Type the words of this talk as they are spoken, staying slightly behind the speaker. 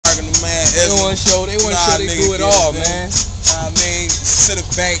want to show. They want to show they do it all, man. I mean,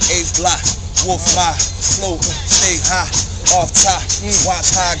 TuDaBanc, 8 block, wolf my flow, stay high, off top,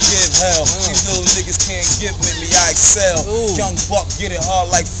 watch how I give hell. These little niggas can't get with me, I excel. Young buck, get it hard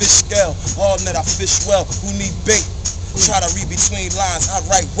like fish scale. Hard net, I fish well. Who need bait? Try to read between lines, I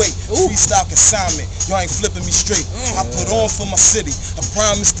write weight. Freestyle consignment, y'all ain't flipping me straight. I put on for my city, I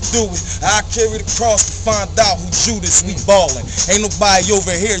promise to do it. I carry the cross to find out who Judas, we ballin'. Ain't nobody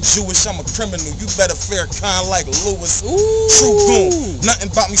over here Jewish, I'm a criminal. You better fare kind like Lewis. True goon, nothing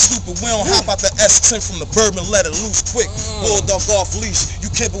about me stupid. We don't hop out the S10 from the bourbon, let it loose quick. Bulldog off leash,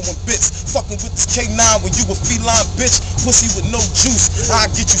 you kibble with bits. Fucking with this K9 when you a feline bitch. Pussy with no juice, I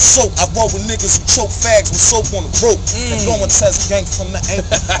get you soaked. I roll with niggas who choke fags with soap on the rope. And go and test gank from the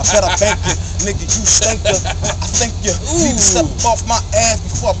ankle. I bet I bank it, nigga, you stinker. I think you need to step off my ass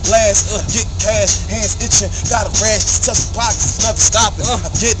before I blast. Get cash, hands itching, got a rash, just touch the pockets, never stopping. I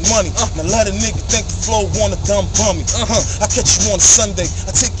get money, now let a nigga think the flow want a dumb bummy. I catch you on Sunday,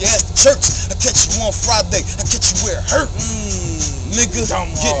 I take your ass to church. I catch you on Friday, I catch you where it hurt. Nigga,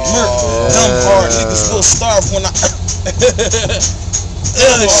 get murked. Dumb hard, niggas will starve when I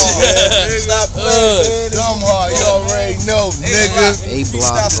stop playing, dumb hard, you already know, nigga.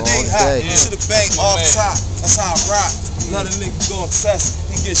 A-block all day. TuDaBanc off top, that's how I rock. Another nigga go and test,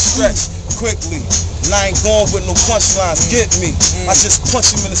 he get stretched quickly. And I ain't going with no punchlines, get me. I just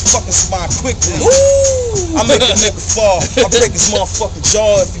punch him in his fucking spine quickly. I make a nigga fall, I break his motherfucking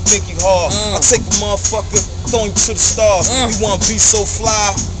jaw if you think he hard. I take a motherfucker, throw him to the stars. You wanna be so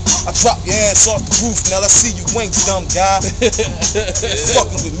fly? I drop your ass off the roof, now I see you wink, dumb guy.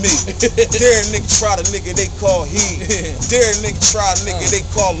 Fucking with me. Dare a nigga try the nigga they call heat. Dare a nigga try a nigga they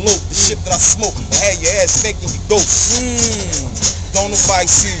call lope. The shit that I smoke, I had your ass thinking you dope. Don't nobody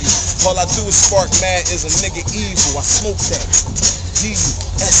see you. All I do is spark mad is a nigga evil. I smoke that.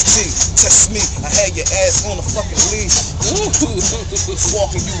 G-U-S-T, test me. I had your ass on a fucking leash.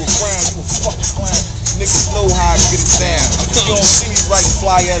 Walking you around, you a fucking clown. Niggas know how I get it down. You don't see me writing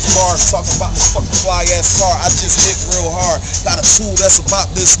fly ass bars, talking about this fucking fly ass car. I just hit real hard. Got a tool that's about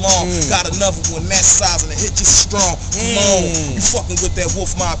this long. Got another one that size and the hit just strong. Come on, you fucking with that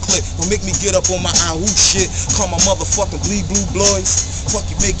wolf my clip. Don't make me get up on my Ahoo shit. Call my motherfucking bleed blue boys. Fuck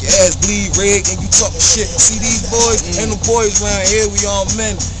you, make your ass bleed red and you talking shit. See these boys? Ain't no boys around here, we all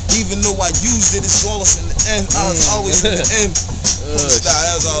men. Even though I used it, it's flawless in the end. I was always in the end.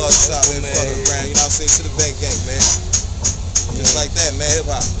 That was all I shot, man. Fucking around, you know what I'm saying? TuDaBanc gang, man. Just like that, man.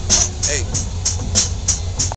 Hip hop. Hey.